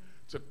bed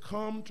to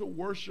come to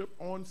worship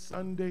on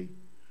Sunday?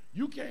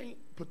 You can't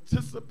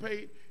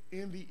participate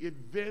in the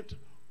event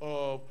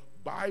of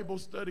Bible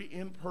study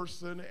in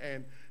person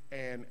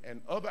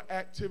and other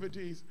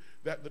activities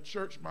that the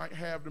church might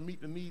have to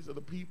meet the needs of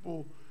the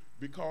people,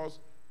 because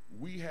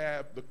we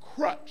have the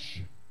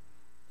crutch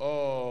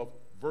of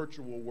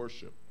virtual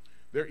worship.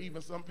 There are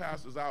even some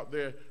pastors out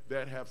there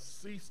that have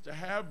ceased to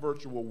have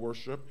virtual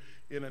worship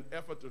in an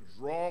effort to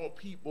draw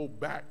people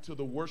back to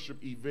the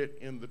worship event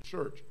in the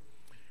church.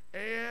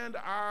 And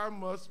I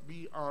must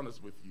be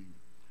honest with you.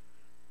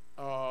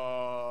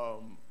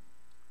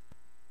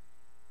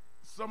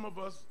 Some of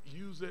us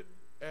use it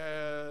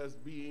as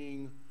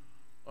being,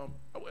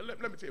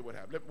 let me tell you what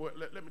happened.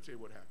 Let me tell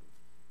you what happened.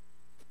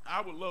 I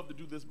would love to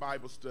do this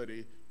Bible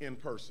study in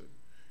person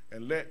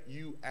and let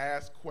you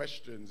ask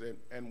questions,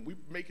 and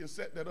we can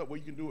set that up where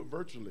you can do it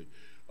virtually.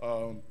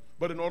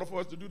 But in order for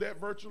us to do that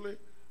virtually,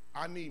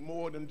 I need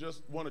more than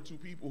just 1 or 2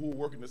 people who are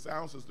working the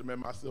sound system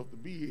and myself to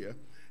be here,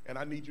 and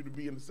I need you to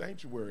be in the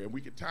sanctuary, and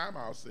we can time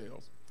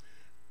ourselves.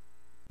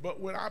 But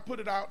when I put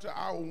it out to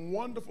our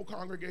wonderful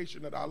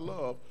congregation that I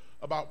love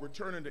about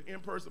returning to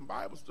in-person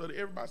Bible study,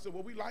 everybody said,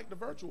 well, we like the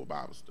virtual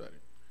Bible study.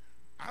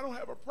 I don't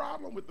have a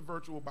problem with the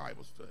virtual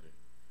Bible study.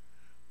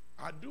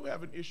 I do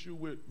have an issue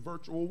with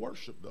virtual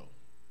worship, though.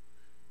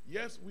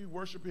 Yes, we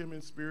worship him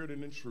in spirit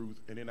and in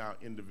truth and in our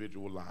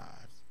individual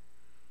lives.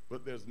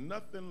 But there's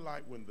nothing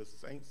like when the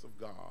saints of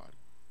God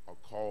are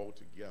called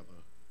together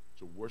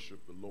to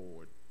worship the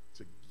Lord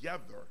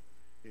together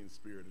in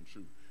spirit and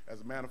truth.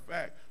 As a matter of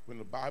fact, when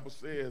the Bible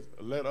says,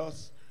 let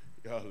us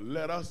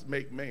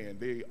make man,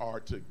 they are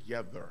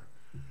together.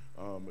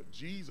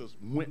 Jesus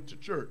went to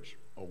church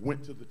or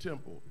went to the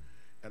temple.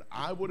 And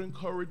I would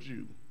encourage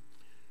you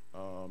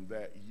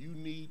that you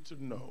need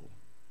to know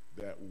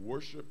that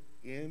worship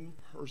in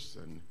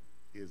person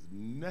is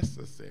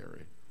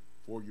necessary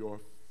for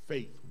your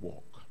faith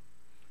walk.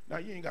 Now,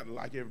 you ain't got to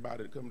like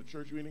everybody that come to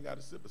church. You ain't got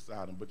to sit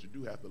beside them, but you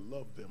do have to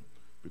love them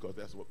because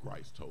that's what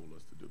Christ told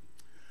us to do.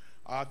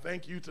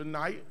 Thank you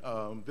tonight,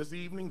 this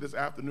evening, this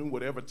afternoon,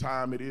 whatever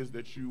time it is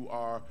that you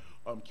are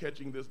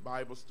catching this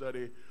Bible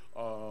study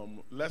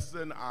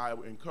lesson. I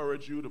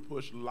encourage you to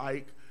push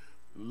like,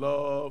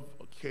 love,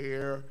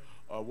 care,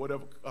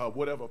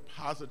 whatever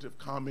positive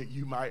comment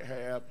you might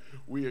have.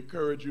 We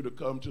encourage you to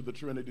come to the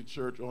Trinity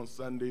Church on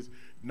Sundays.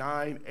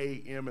 9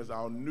 a.m. is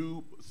our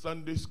new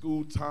Sunday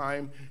school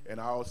time, and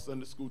our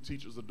Sunday school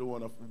teachers are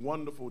doing a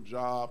wonderful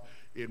job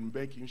in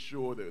making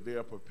sure that they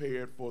are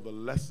prepared for the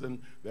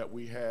lesson that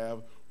we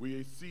have.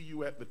 We see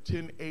you at the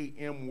 10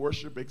 a.m.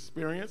 worship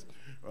experience.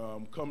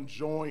 Come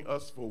join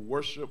us for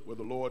worship where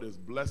the Lord is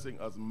blessing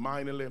us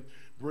mightily.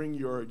 Bring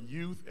your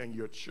youth and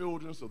your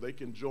children so they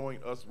can join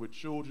us with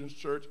Children's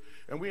Church.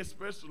 And we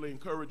especially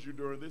encourage you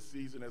during this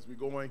season as we're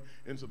going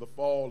into the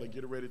fall and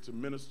get ready to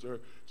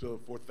minister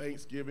for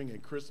Thanksgiving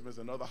and Christmas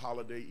and other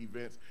holiday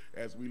events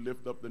as we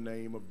lift up the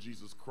name of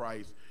Jesus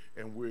Christ,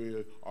 and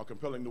we are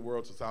compelling the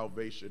world to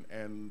salvation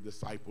and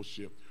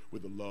discipleship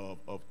with the love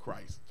of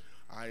Christ.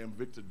 I am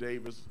Victor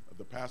Davis,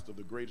 the pastor of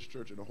the greatest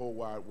church in the whole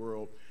wide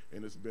world,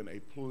 and it's been a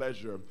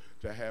pleasure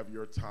to have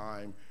your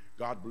time.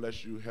 God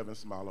bless you. Heaven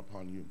smile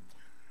upon you.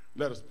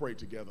 Let us pray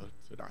together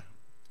tonight.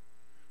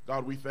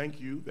 God, we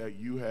thank you that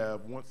you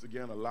have once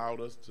again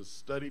allowed us to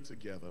study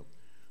together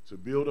to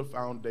build a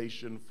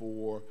foundation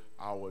for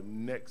our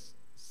next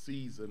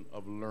season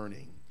of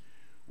learning.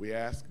 We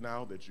ask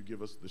now that you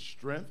give us the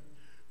strength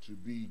to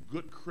be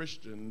good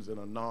Christians in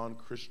a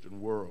non-Christian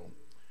world,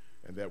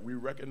 and that we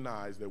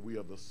recognize that we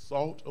are the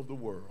salt of the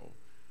world,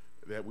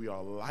 that we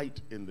are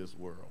light in this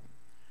world,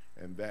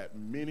 and that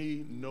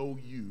many know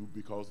you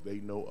because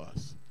they know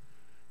us.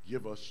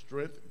 Give us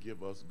strength,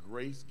 give us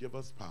grace, give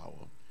us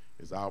power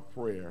is our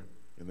prayer.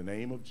 In the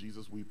name of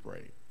Jesus we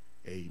pray.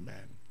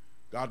 Amen.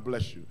 God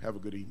bless you. Have a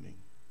good evening.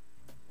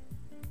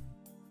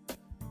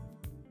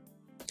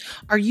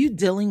 Are you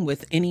dealing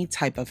with any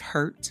type of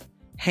hurt,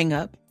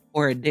 hang-up,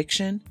 or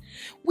addiction?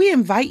 We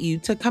invite you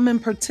to come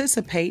and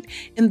participate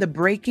in the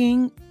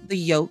Breaking the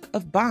Yoke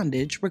of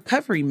Bondage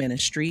Recovery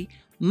Ministry,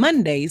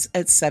 Mondays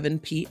at 7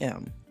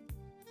 p.m.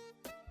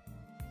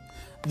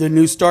 The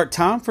new start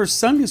time for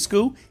Sunday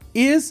school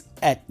is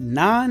at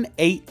 9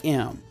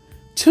 a.m.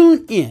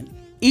 Tune in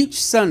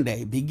each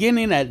Sunday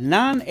beginning at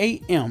 9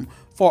 a.m.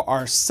 for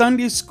our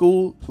Sunday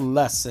school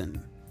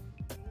lesson.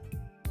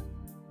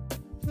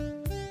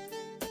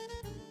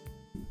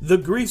 The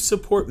Grief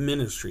Support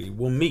Ministry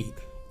will meet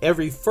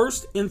every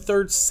first and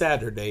third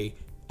Saturday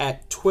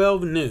at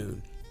 12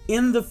 noon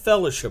in the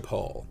Fellowship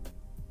Hall.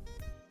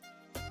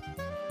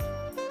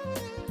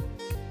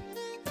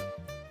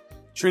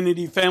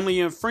 Trinity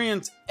family and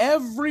friends,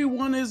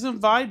 everyone is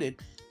invited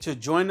to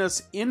join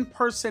us in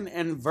person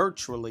and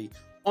virtually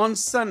on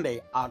Sunday,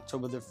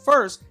 October the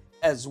 1st,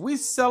 as we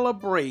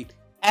celebrate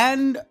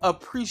and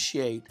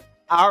appreciate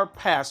our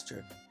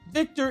pastor,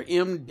 Victor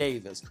M.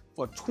 Davis,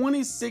 for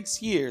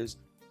 26 years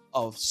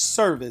of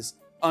service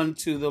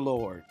unto the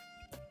Lord.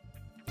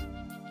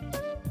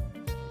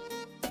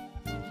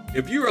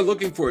 If you are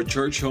looking for a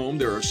church home,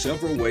 there are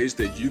several ways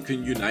that you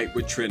can unite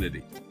with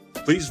Trinity.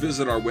 Please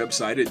visit our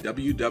website at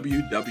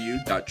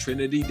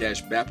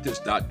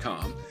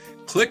www.trinity-baptist.com.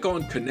 Click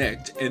on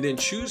Connect and then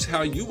choose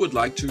how you would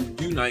like to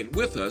unite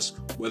with us,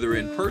 whether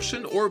in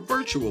person or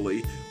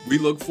virtually. We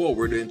look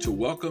forward to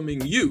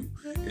welcoming you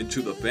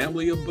into the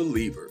family of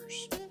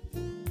believers.